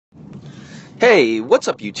Hey, what's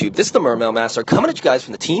up YouTube? This is the Mermail Master coming at you guys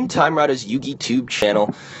from the Team Time Riders Yugi Tube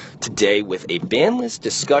channel today with a ban list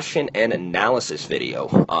discussion and analysis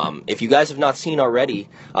video. If you guys have not seen already,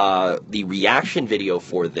 the reaction video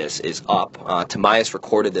for this is up. Tamias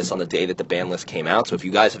recorded this on the day that the ban list came out, so if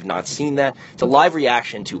you guys have not seen that, it's a live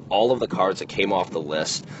reaction to all of the cards that came off the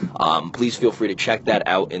list. Please feel free to check that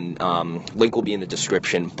out, and link will be in the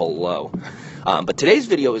description below. But today's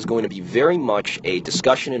video is going to be very much a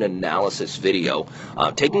discussion and analysis video,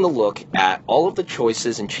 taking a look at all of the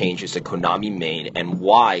choices and changes that Konami made and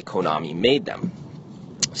why Konami made them.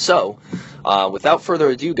 So, without further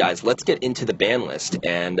ado, guys, let's get into the ban list,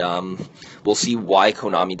 and we'll see why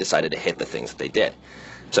Konami decided to hit the things that they did.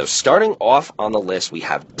 So, starting off on the list, we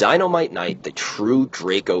have Dynamite Knight, the true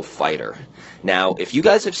Draco fighter. Now, if you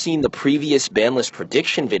guys have seen the previous ban list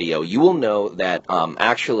prediction video, you will know that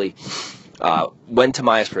when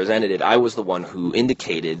Tamias presented it, I was the one who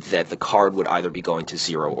indicated that the card would either be going to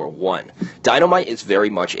 0 or 1. Dynamite is very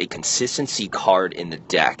much a consistency card in the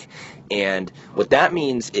deck, and what that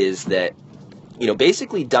means is that,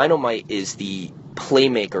 basically Dynamite is the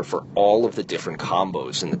playmaker for all of the different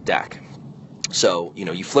combos in the deck. So,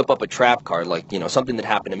 you flip up a trap card, like, something that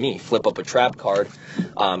happened to me. Flip up a trap card,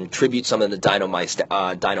 tribute some of the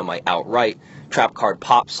Dynamite outright, trap card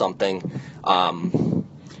pops something,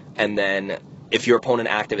 and then if your opponent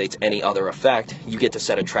activates any other effect, you get to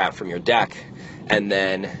set a trap from your deck, and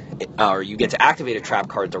then, or you get to activate a trap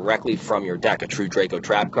card directly from your deck, a true Draco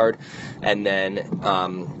trap card, and then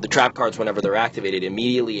the trap cards, whenever they're activated,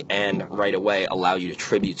 immediately and right away allow you to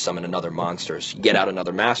tribute summon another monster. So you get out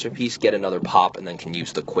another masterpiece, get another pop, and then can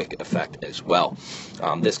use the quick effect as well.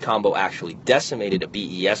 This combo actually decimated a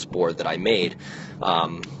BES board that I made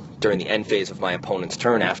during the end phase of my opponent's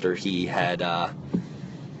turn after he had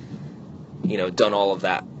done all of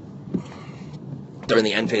that during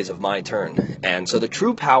the end phase of my turn. And so the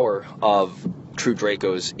true power of True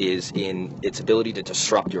Dracos is in its ability to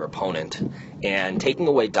disrupt your opponent, and taking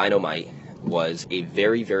away Dynamite was a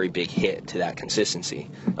very, very big hit to that consistency.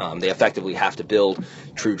 They effectively have to build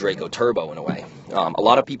True Draco Turbo in a way. A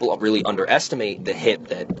lot of people really underestimate the hit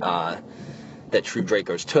that True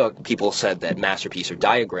Dracos took. People said that Masterpiece or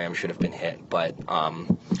Diagram should have been hit, but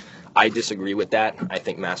I disagree with that. I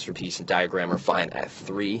think Masterpiece and Diagram are fine at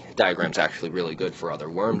 3. Diagram's actually really good for other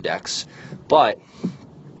worm decks. But,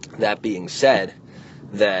 that being said,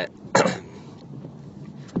 that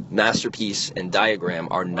Masterpiece and Diagram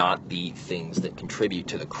are not the things that contribute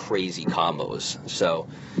to the crazy combos. So,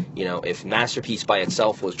 if Masterpiece by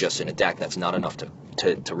itself was just in a deck, that's not enough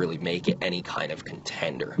to really make it any kind of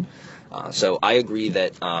contender. So I agree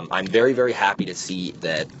that I'm very, very happy to see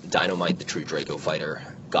that Dynamite, the true Draco fighter,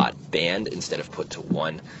 got banned instead of put to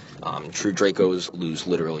 1. True Dracos lose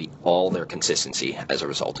literally all their consistency as a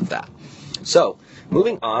result of that. So,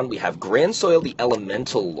 moving on, we have Grand Soil, the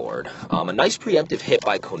Elemental Lord. A nice preemptive hit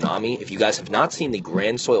by Konami. If you guys have not seen the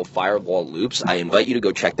Grand Soil Fireball loops, I invite you to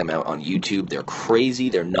go check them out on YouTube. They're crazy,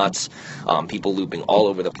 they're nuts, people looping all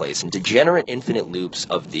over the place. And degenerate infinite loops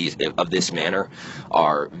of this manner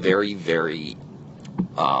are very, very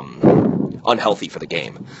unhealthy for the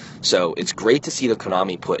game. So it's great to see that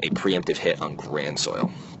Konami put a preemptive hit on Grand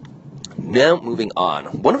Soil. Now, moving on,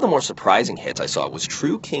 one of the more surprising hits I saw was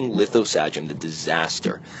True King Lithosagem, the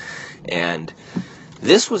Disaster. And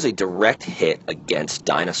this was a direct hit against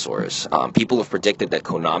dinosaurs. People have predicted that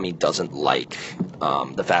Konami doesn't like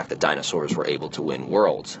the fact that dinosaurs were able to win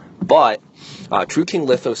worlds. But True King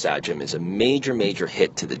Lithosagem is a major, major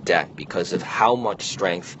hit to the deck because of how much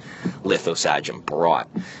strength Lithosagem brought.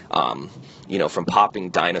 From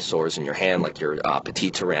popping dinosaurs in your hand, like your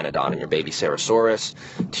Petit Pteranodon and your Baby Cerosaurus,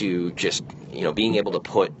 to just, being able to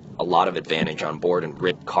put a lot of advantage on board and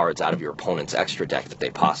rip cards out of your opponent's extra deck that they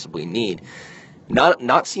possibly need.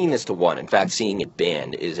 Not seeing this to 1, in fact, seeing it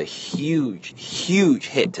banned is a huge, huge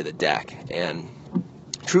hit to the deck. And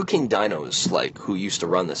True King Dinos, like, who used to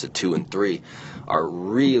run this at 2 and 3, are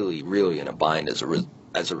really, really in a bind as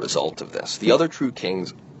a result of this. The other True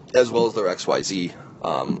Kings, as well as their XYZ,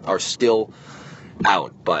 are still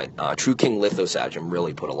out, but True King Lithosagem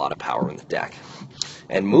really put a lot of power in the deck.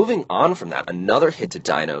 And moving on from that, another hit to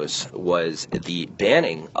Dinos was the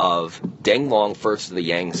banning of Denglong First of the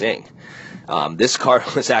Yang Zing. This card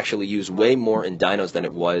was actually used way more in Dinos than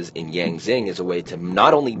it was in Yang Zing as a way to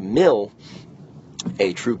not only mill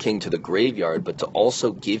a True King to the graveyard, but to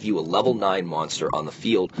also give you a level 9 monster on the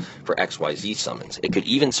field for XYZ summons. It could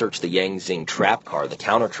even search the Yang Zing trap card, the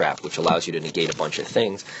counter trap, which allows you to negate a bunch of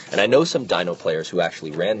things. And I know some Dino players who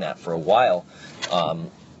actually ran that for a while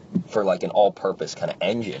for like an all-purpose kind of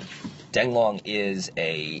engine. Denglong is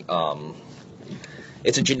a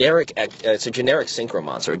It's a generic synchro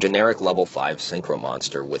monster, a generic level 5 synchro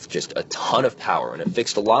monster with just a ton of power, and it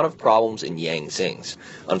fixed a lot of problems in Yang Zings.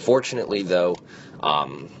 Unfortunately, though,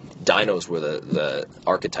 dinos were the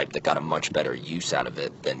archetype that got a much better use out of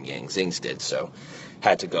it than Yang Zings did, so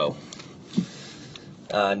had to go.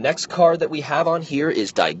 Next card that we have on here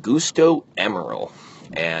is Daigusto Emerald.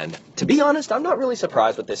 And to be honest, I'm not really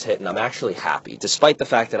surprised with this hit, and I'm actually happy, despite the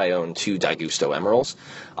fact that I own 2 Daigusto Emeralds.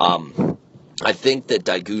 I think that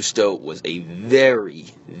Daigusto was a very,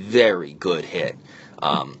 very good hit.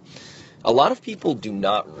 A lot of people do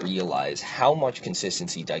not realize how much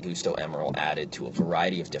consistency Daigusto Emerald added to a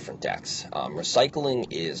variety of different decks.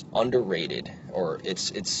 Recycling is underrated, or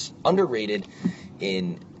it's underrated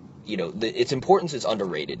in, its importance is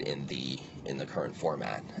underrated in the current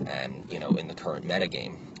format, and in the current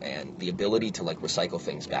metagame, and the ability to recycle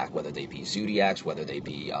things back, whether they be Zodiacs, whether they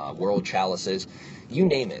be World Chalices, you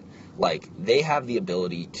name it. They have the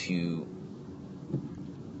ability to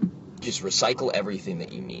just recycle everything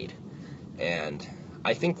that you need. And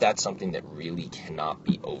I think that's something that really cannot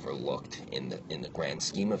be overlooked in the grand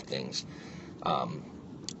scheme of things,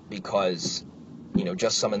 because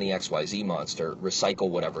just summon the XYZ monster, recycle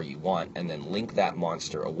whatever you want, and then link that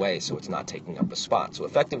monster away so it's not taking up a spot. So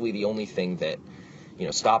effectively, the only thing that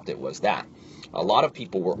stopped it was that. A lot of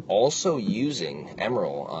people were also using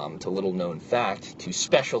Emerald, to little known fact, to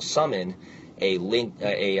special summon a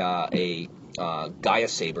Gaia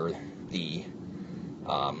Saber, the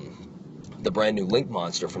brand new Link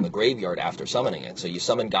monster from the graveyard after summoning it. So you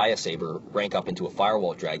summon Gaia Saber, rank up into a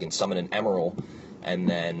Firewall Dragon, summon an Emerald, and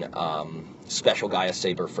then special Gaia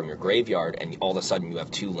Saber from your graveyard, and all of a sudden you have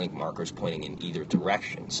 2 Link markers pointing in either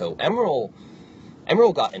direction. So Emerald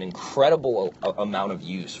got an incredible amount of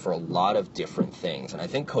use for a lot of different things, and I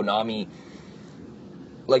think Konami,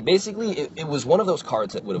 basically, it was one of those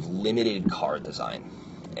cards that would have limited card design,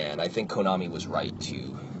 and I think Konami was right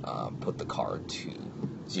to put the card to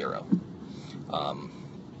 0.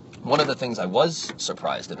 One of the things I was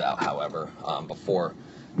surprised about, however, before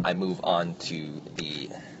I move on to the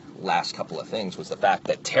last couple of things, was the fact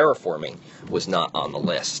that terraforming was not on the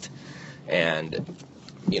list. And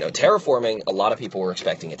terraforming, a lot of people were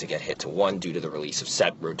expecting it to get hit to 1 due to the release of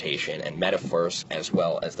set rotation and metaverse, as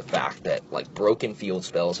well as the fact that broken field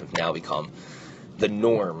spells have now become the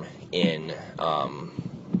norm in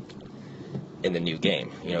the new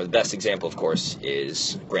game. The best example, of course,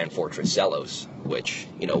 is Grand Fortress Zelos, which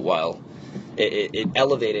while it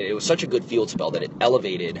elevated, it was such a good field spell that it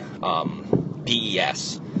elevated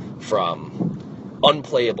BES from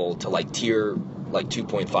unplayable to tier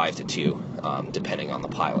 2.5 to 2. Depending on the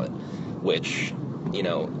pilot, which,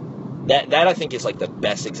 that I think is the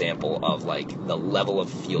best example of the level of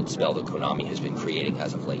field spell that Konami has been creating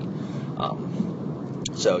as of late.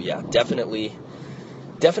 So yeah, definitely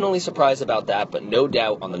surprised about that, but no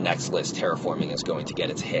doubt on the next list, terraforming is going to get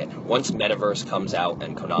its hit. Once Metaverse comes out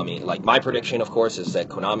and Konami, my prediction, of course, is that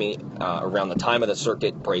Konami, around the time of the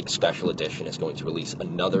Circuit Break Special Edition, is going to release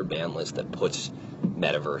another ban list that puts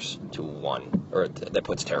Metaverse to 1, or that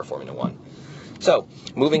puts terraforming to 1. So,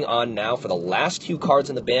 moving on now, for the last 2 cards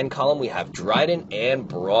in the ban column, we have Dryden and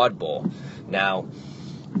Broad Bull. Now,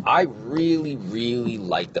 I really, really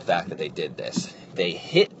like the fact that they did this. They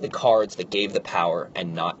hit the cards that gave the power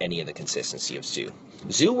and not any of the consistency of Zoo.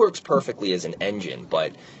 Zoo works perfectly as an engine,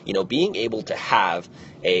 but, being able to have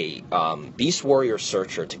a Beast Warrior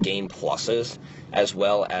Searcher to gain pluses, as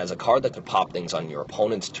well as a card that could pop things on your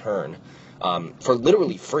opponent's turn, for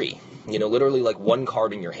literally free. Literally 1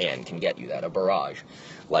 card in your hand can get you that, a barrage.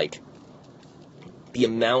 The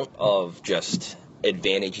amount of just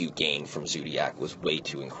advantage you gain from Zodiac was way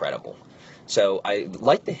too incredible. So I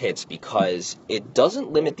like the hits because it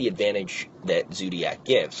doesn't limit the advantage that Zodiac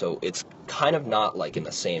gives, so it's kind of not in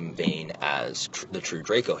the same vein as the True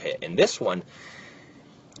Draco hit. In this one,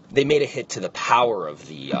 they made a hit to the power of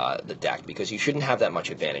the deck, because you shouldn't have that much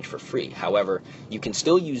advantage for free. However, you can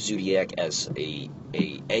still use Zodiac as a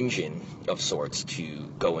engine of sorts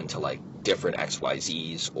to go into different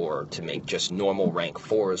XYZs, or to make just normal rank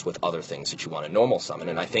 4s with other things that you want to normal summon.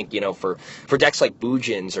 And I think for decks like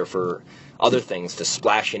Bujins, or for other things, to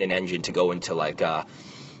splash in an engine to go into a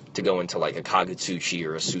Kagutsuchi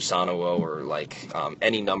or a Susanoo, or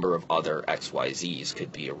any number of other XYZs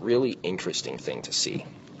could be a really interesting thing to see.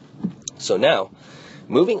 So now,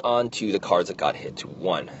 moving on to the cards that got hit to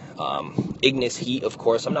 1. Ignis Heat, of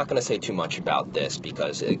course, I'm not going to say too much about this,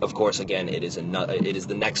 because, of course, again, it is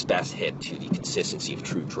the next best hit to the consistency of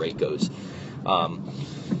True Dracos.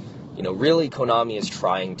 Really, Konami is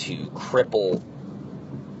trying to cripple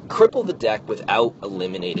cripple the deck without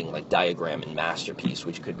eliminating like Diagram and Masterpiece,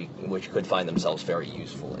 which could find themselves very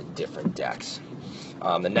useful in different decks.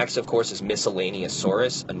 The next, of course, is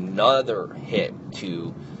Miscellaneousaurus, another hit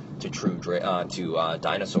to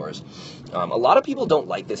dinosaurs. A lot of people don't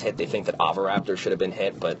like this hit. They think that Oviraptor should have been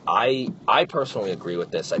hit, but I personally agree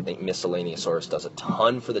with this. I think Miscellaneousaurus does a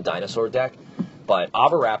ton for the dinosaur deck, but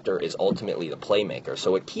Oviraptor is ultimately the playmaker.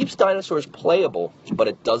 So it keeps dinosaurs playable, but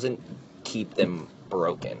it doesn't keep them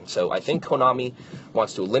broken. So I think Konami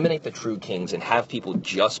wants to eliminate the True Kings and have people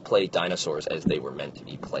just play dinosaurs as they were meant to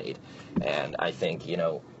be played. And I think,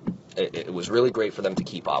 it was really great for them to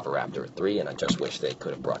keep Oviraptor at 3, and I just wish they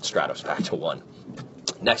could have brought Stratos back to 1.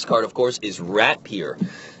 Next card, of course, is Ratpier.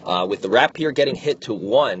 With the Ratpier getting hit to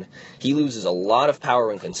 1, he loses a lot of power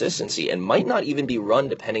and consistency and might not even be run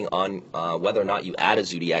depending on whether or not you add a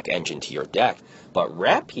Zodiac engine to your deck. But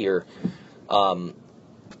Ratpier,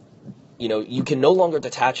 you can no longer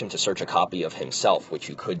detach him to search a copy of himself, which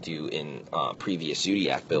you could do in previous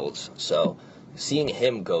Zodiac builds. So seeing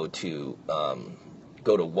him go to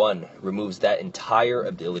 1 removes that entire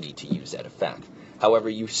ability to use that effect. However,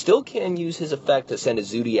 you still can use his effect to send a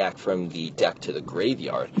Zodiac from the deck to the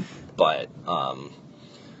graveyard, but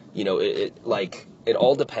it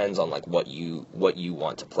all depends on like what you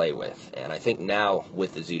want to play with. And I think now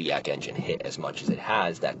with the Zodiac engine hit as much as it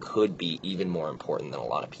has, that could be even more important than a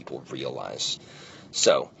lot of people realize.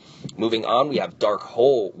 So, moving on, we have Dark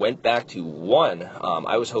Hole went back to 1.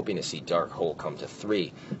 I was hoping to see Dark Hole come to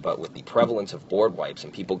 3, but with the prevalence of board wipes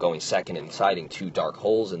and people going second and siding 2 Dark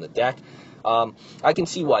Holes in the deck, I can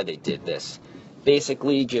see why they did this.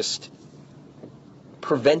 Basically, just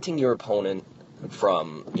preventing your opponent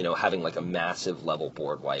from, having like a massive level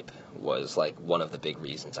board wipe was like one of the big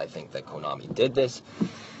reasons I think that Konami did this.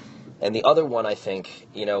 And the other one, I think,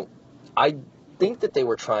 I think that they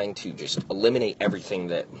were trying to just eliminate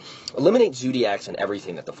Zodiacs and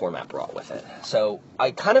everything that the format brought with it. So I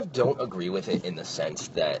kind of don't agree with it in the sense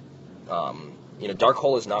that, Dark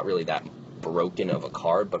Hole is not really that broken of a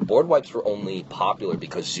card, but board wipes were only popular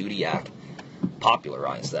because Zodiac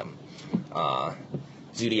popularized them.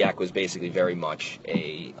 Zodiac was basically very much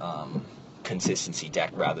a consistency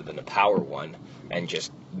deck rather than a power one, and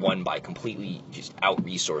just won by completely just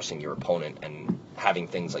out-resourcing your opponent and having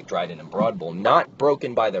things like Dryden and Broad Bull not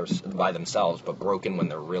broken by themselves, but broken when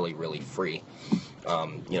they're really, really free.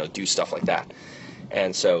 Do stuff like that.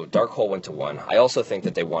 And so Dark Hole went to 1. I also think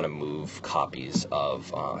that they want to move copies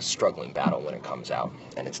of Struggling Battle when it comes out,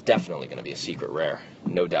 and it's definitely going to be a secret rare,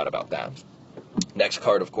 no doubt about that. Next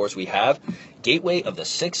card, of course, we have Gateway of the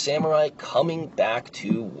Six Samurai coming back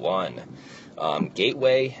to 1.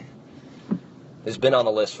 Gateway has been on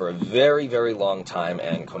the list for a very, very long time,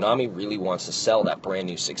 and Konami really wants to sell that brand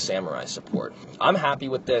new Six Samurai support. I'm happy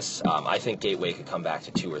with this. I think Gateway could come back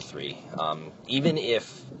to 2 or 3. Even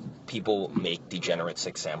if people make degenerate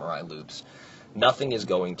Six Samurai loops, nothing is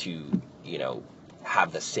going to,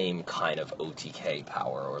 have the same kind of OTK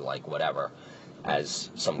power or like whatever as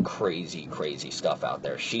some crazy, crazy stuff out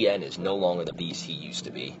there. Shien is no longer the beast he used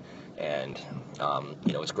to be. And,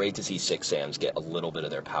 it's great to see Six Sams get a little bit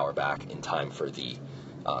of their power back in time for the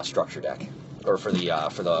structure deck, or for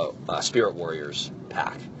the Spirit Warriors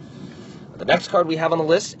pack. The next card we have on the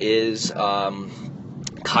list is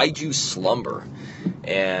Kaiju Slumber.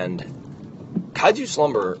 And Kaiju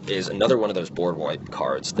Slumber is another one of those board wipe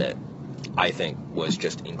cards that I think was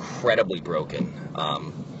just incredibly broken.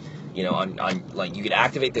 You could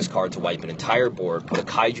activate this card to wipe an entire board, put a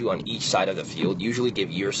Kaiju on each side of the field, usually give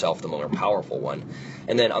yourself the more powerful one,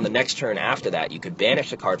 and then on the next turn after that, you could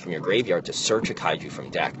banish the card from your graveyard to search a Kaiju from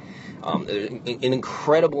deck. There's an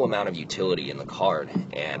incredible amount of utility in the card,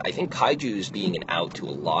 and I think Kaiju's being an out to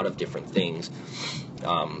a lot of different things.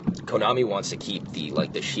 Konami wants to keep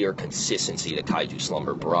the sheer consistency that Kaiju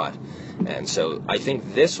Slumber brought, and so I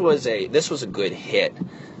think this was a good hit.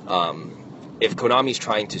 If Konami's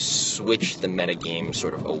trying to switch the metagame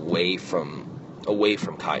sort of away from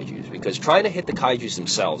Kaijus, because trying to hit the Kaijus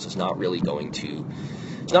themselves is not really going to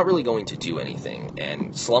do anything.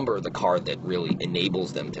 And Slumber, the card that really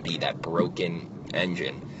enables them to be that broken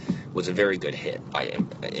engine, was a very good hit,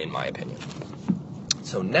 in my opinion.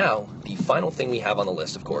 So now, the final thing we have on the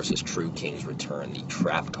list, of course, is True King's Return, the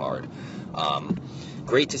trap card.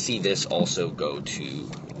 Great to see this also go to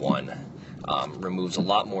 1. Removes a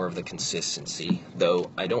lot more of the consistency,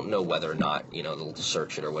 though I don't know whether or not, they'll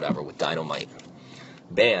search it or whatever with Dynamite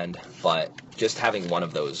banned, but just having one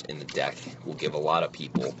of those in the deck will give a lot of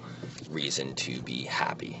people reason to be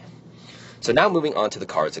happy. So now moving on to the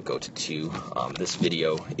cards that go to 2. This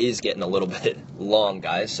video is getting a little bit long,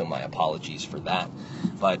 guys, so my apologies for that.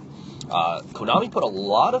 But Konami put a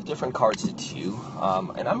lot of different cards to 2,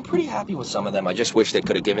 and I'm pretty happy with some of them. I just wish they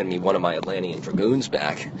could have given me one of my Atlantean Dragoons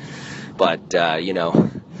back, but, you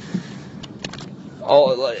know,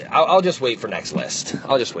 I'll just wait for next list.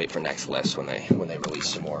 I'll just wait for next list when they release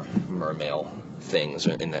some more Mermail things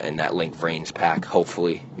in that Link Vrains pack,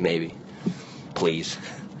 hopefully, maybe, please.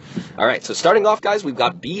 All right, so starting off, guys, we've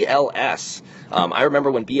got BLS. I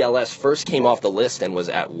remember when BLS first came off the list and was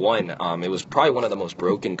at 1, it was probably one of the most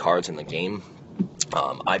broken cards in the game.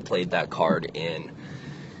 I played that card in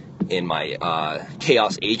my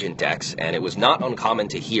Chaos Agent decks, and it was not uncommon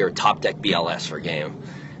to hear top deck BLS for game.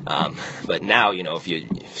 But now, you know,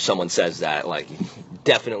 if someone says that, like,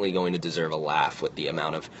 definitely going to deserve a laugh with the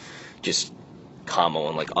amount of just combo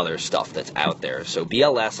and, like, other stuff that's out there. So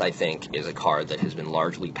BLS, I think, is a card that has been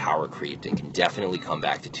largely power creeped and can definitely come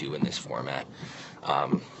back to 2 in this format.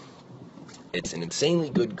 It's an insanely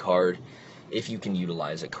good card if you can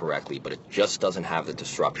utilize it correctly, but it just doesn't have the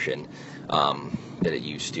disruption that it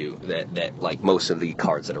used to, that like most of the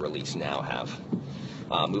cards that are released now have.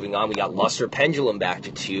 Moving on, we got Luster Pendulum back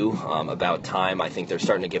to 2. About time. I think they're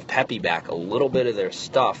starting to give Peppy back a little bit of their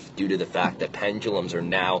stuff due to the fact that Pendulums are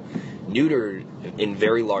now neutered in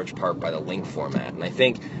very large part by the Link format. And I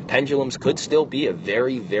think Pendulums could still be a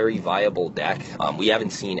very, very viable deck. We haven't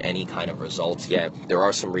seen any kind of results yet. There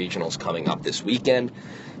are some regionals coming up this weekend.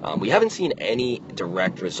 We haven't seen any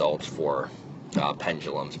direct results for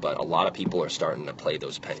Pendulums, but a lot of people are starting to play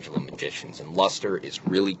those Pendulum Magicians, and Luster is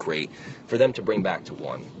really great for them to bring back to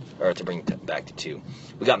 1, or to bring back to 2.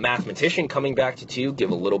 We got Mathematician coming back to 2,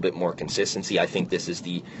 give a little bit more consistency. I think this is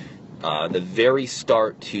the very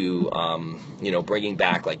start to, you know, bringing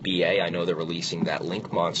back, like, BA. I know they're releasing that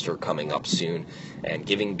Link monster coming up soon, and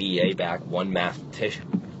giving BA back one Mathematician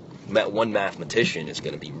is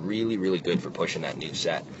going to be really, really good for pushing that new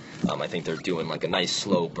set. I think they're doing, like, a nice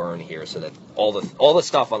slow burn here so that all the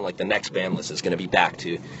stuff on, like, the next ban list is going to be back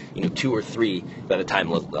to, you know, 2 or 3 by the time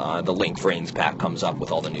the Link Vrains pack comes up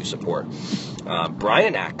with all the new support.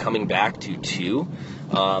 Bryanak coming back to 2.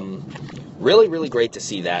 Really, really great to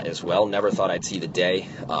see that as well. Never thought I'd see the day.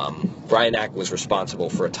 Bryanak was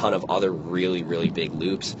responsible for a ton of other really, really big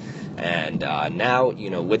loops. And now,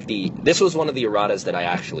 you know, this was one of the erratas that I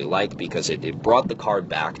actually like because it brought the card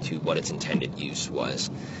back to what its intended use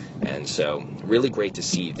was. And so, really great to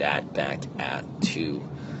see that back at 2.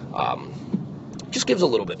 Just gives a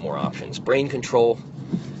little bit more options. Brain Control,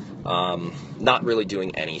 not really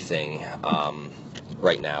doing anything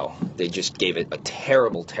right now. They just gave it a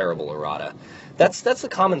terrible, terrible errata. That's the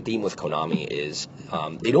common theme with Konami is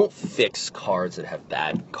they don't fix cards that have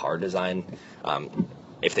bad card design.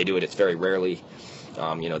 If they do it, it's very rarely.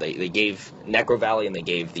 You know, they gave Necro Valley and they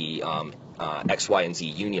gave the X, Y, and Z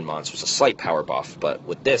Union monsters a slight power buff, but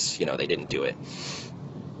with this, you know, they didn't do it.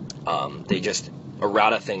 They just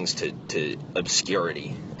errata things to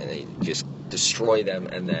obscurity, and they just destroy them,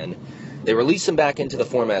 and then they release them back into the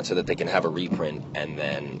format so that they can have a reprint, and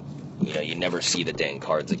then, you know, you never see the dang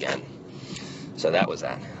cards again. So that was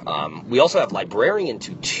that. We also have Librarian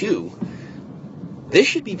to 2. This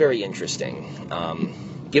should be very interesting.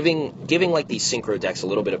 Giving like these synchro decks a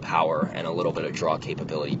little bit of power and a little bit of draw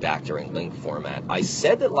capability back during Link format. I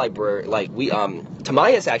said that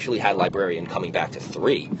Tamias actually had Librarian coming back to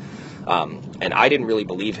 3, and I didn't really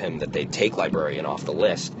believe him that they'd take Librarian off the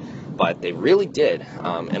list, but they really did.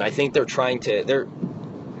 And I think they're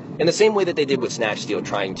in the same way that they did with Snatch Steal,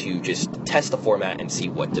 trying to just test the format and see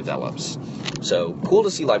what develops. So cool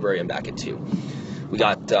to see Librarian back at 2. We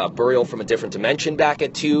got Burial from a Different Dimension back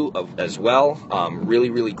at 2 as well. Really,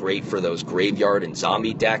 really great for those graveyard and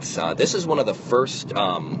zombie decks. This is one of the first,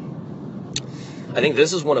 I think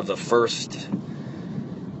this is one of the first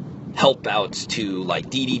help outs to, like,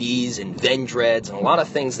 DDDs and Vendreads and a lot of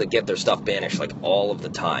things that get their stuff banished, like, all of the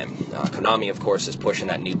time. Konami, of course, is pushing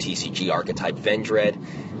that new TCG archetype Vendread,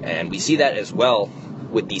 and we see that as well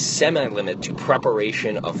with the semi-limit to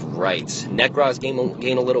Preparation of Rites. Nekroz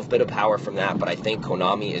gain a little bit of power from that, but I think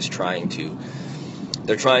Konami is trying to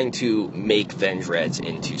make Vendreads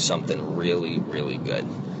into something really, really good.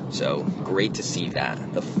 So, great to see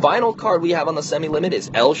that. The final card we have on the semi-limit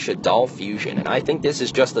is El Shaddoll Fusion, and I think this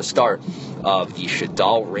is just the start of the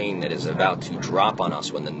Shaddoll rain that is about to drop on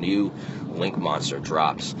us when the new Link monster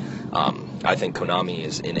drops. I think Konami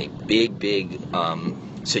is in a big, big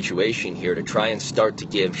situation here to try and start to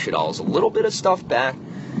give Shaddolls a little bit of stuff back,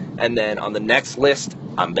 and then on the next list,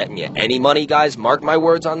 I'm betting you any money, guys, mark my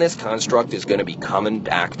words on this, Construct is going to be coming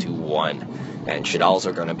back to 1, and Shaddolls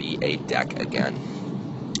are going to be a deck again.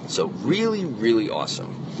 So really, really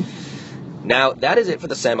awesome. Now, that is it for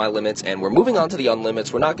the semi-limits, and we're moving on to the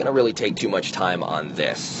unlimits. We're not going to really take too much time on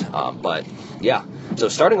this, but yeah. So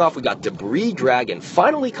starting off, we got Debris Dragon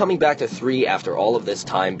finally coming back to 3 after all of this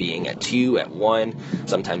time being at 2, at 1,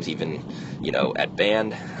 sometimes even, at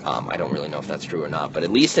banned. I don't really know if that's true or not, but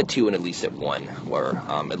at least at 2 and at least at 1, or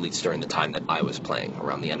at least during the time that I was playing,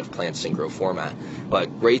 around the end of Plant Synchro format.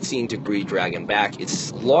 But great seeing Debris Dragon back.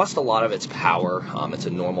 It's lost a lot of its power. It's a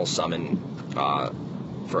normal summon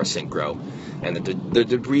for a synchro, and the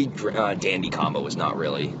Debris Dandy combo was not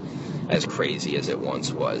really as crazy as it once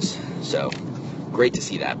was, so great to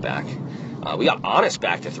see that back. We got Honest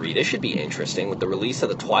back to 3. This should be interesting with the release of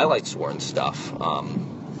the Twilight Sworn stuff.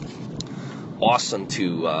 Awesome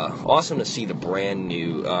to see the brand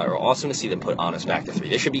new, or awesome to see them put Honest back to 3.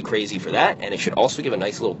 This should be crazy for that, and it should also give a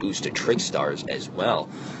nice little boost to Trick Stars as well.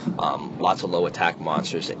 Lots of low attack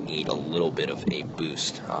monsters that need a little bit of a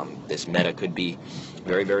boost. This meta could be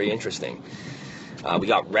very, very interesting. We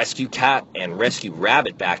got Rescue Cat and Rescue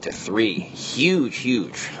Rabbit back to 3.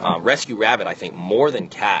 Huge. Rescue Rabbit, I think, more than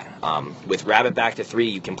Cat. With Rabbit back to 3,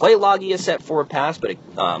 you can play Logia set for a pass,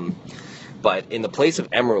 but in the place of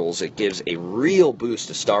Emeralds, it gives a real boost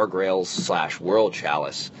to Star Grails / World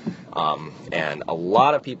Chalice. And a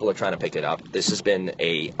lot of people are trying to pick it up. This has been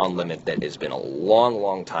a unlimit that has been a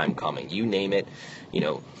long time coming. You name it,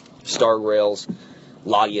 Star Grails,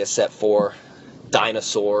 Logia set 4,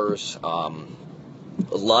 Dinosaurs,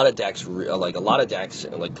 a lot of decks,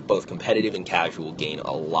 like both competitive and casual, gain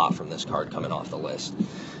a lot from this card coming off the list.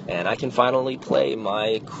 And I can finally play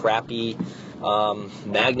my crappy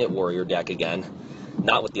Magnet Warrior deck again.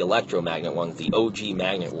 Not with the Electromagnet ones, the OG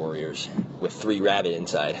Magnet Warriors with 3 Rabbit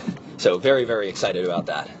inside. So very, very excited about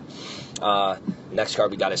that. Next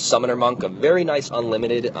card we got is Summoner Monk, a very nice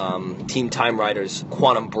unlimited. Team Time Riders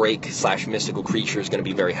Quantum Break / Mystical Creature is going to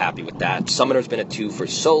be very happy with that. Summoner's been at 2 for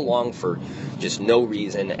so long for just no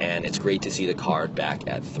reason, and it's great to see the card back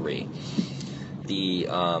at 3. The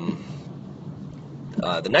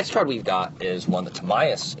next card we've got is one that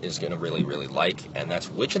Tamias is going to really like, and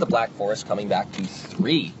that's Witch of the Black Forest coming back to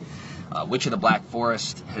 3. Witch of the Black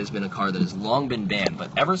Forest has been a card that has long been banned,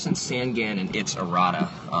 but ever since Sangan and its errata,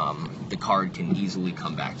 the card can easily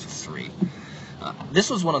come back to 3. This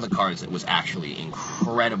was one of the cards that was actually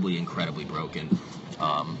incredibly broken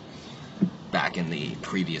back in the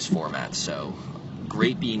previous format, so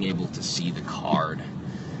great being able to see the card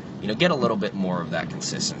get a little bit more of that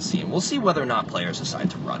consistency, and we'll see whether or not players decide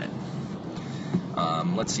to run it.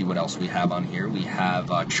 Let's see what else we have on here. We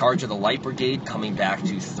have Charge of the Light Brigade coming back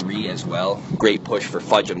to 3 as well. Great push for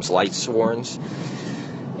Fudgem's Light Sworns,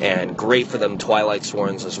 and great for them Twilight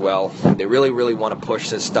Sworns as well. They really want to push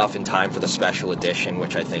this stuff in time for the special edition,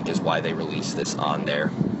 which I think is why they released this on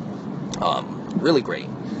there. Really great.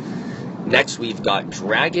 Next, we've got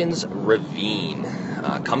Dragon's Ravine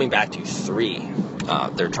coming back to 3.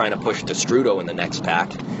 They're trying to push Destrudo in the next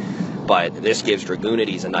pack, but this gives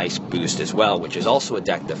Dragoonides a nice boost as well, which is also a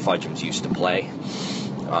deck that Fudgems used to play.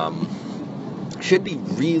 Should be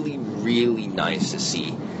really nice to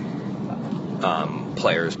see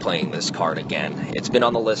players playing this card again. It's been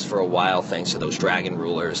on the list for a while thanks to those Dragon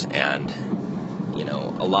Rulers, and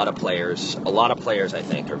a lot of players I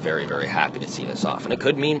think are very happy to see this off. And it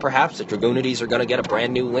could mean perhaps that Dragoonides are going to get a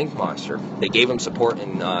brand new Link monster. They gave them support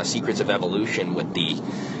in Secrets of Evolution with the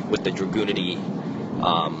Dragoonide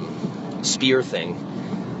spear thing,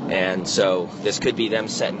 and so this could be them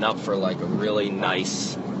setting up for like a really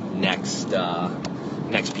nice next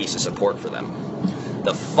piece of support for them.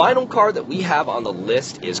 The final card that we have on the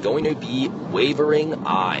list is going to be Wavering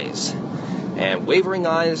Eyes. And Wavering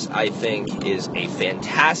Eyes, I think, is a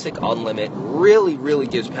fantastic unlimit. Really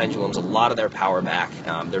gives Pendulums a lot of their power back.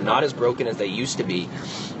 They're not as broken as they used to be,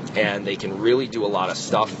 and they can really do a lot of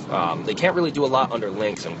stuff. They can't really do a lot under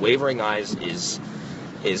Links, and Wavering Eyes is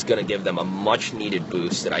going to give them a much-needed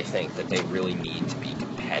boost that I think that they really need to be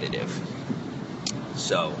competitive.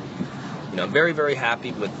 So, I'm very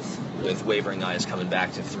happy with Wavering Eyes coming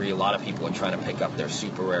back to 3. A lot of people are trying to pick up their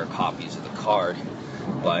super rare copies of the card,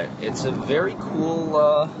 but it's a very cool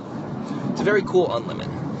unlimit.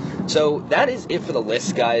 So that is it for the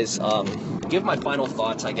list, guys. Give my final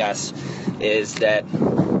thoughts, I guess, is that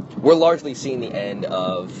we're largely seeing the end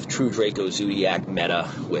of True Draco Zodiac meta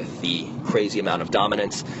with the crazy amount of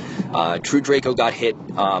dominance. True Draco got hit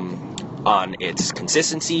on its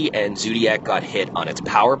consistency, and Zodiac got hit on its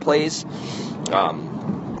power plays.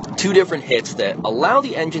 2 different hits that allow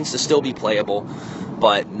the engines to still be playable,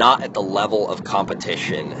 but not at the level of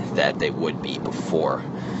competition that they would be before.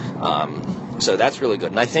 So that's really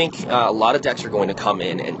good. And I think a lot of decks are going to come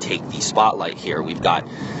in and take the spotlight here. We've got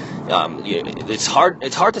It's hard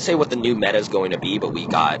to say what the new meta is going to be, but we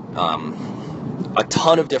got a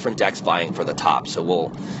ton of different decks vying for the top. So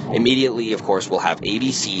we'll immediately, of course, we'll have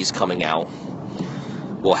ABCs coming out.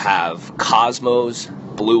 We'll have Cosmos,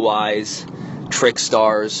 Blue Eyes, Trick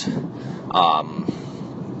Stars,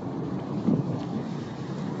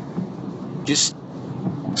 just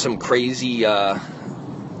some crazy,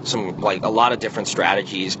 like a lot of different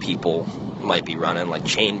strategies people might be running. Like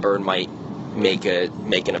Chainburn might make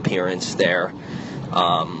an appearance there.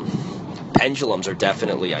 Pendulums are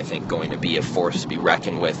definitely, I think, going to be a force to be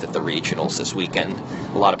reckoned with at the regionals this weekend.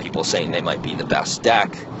 A lot of people saying they might be the best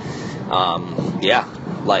deck. Yeah,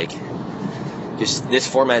 like, just this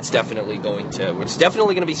format's definitely going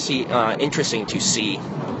to be interesting to see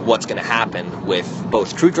what's going to happen with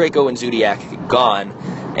both True Draco and Zodiac gone,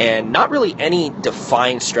 and not really any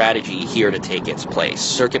defined strategy here to take its place.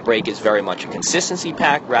 Circuit Break is very much a consistency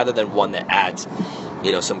pack rather than one that adds,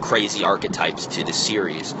 some crazy archetypes to the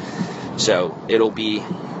series. So it'll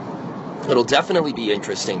definitely be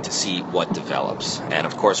interesting to see what develops. And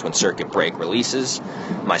of course, when Circuit Break releases,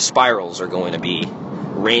 my Spirals are going to be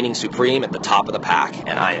reigning supreme at the top of the pack,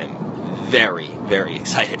 and I am very, very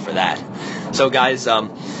excited for that. So guys,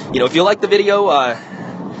 if you like the video,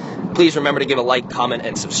 please remember to give a like, comment,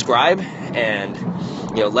 and subscribe, and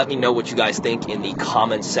let me know what you guys think in the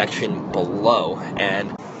comments section below.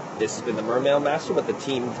 And this has been the Mermail Master with the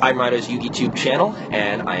Team Time Riders YouTube channel,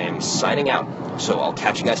 and I am signing out. So I'll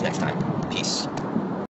catch you guys next time. Peace.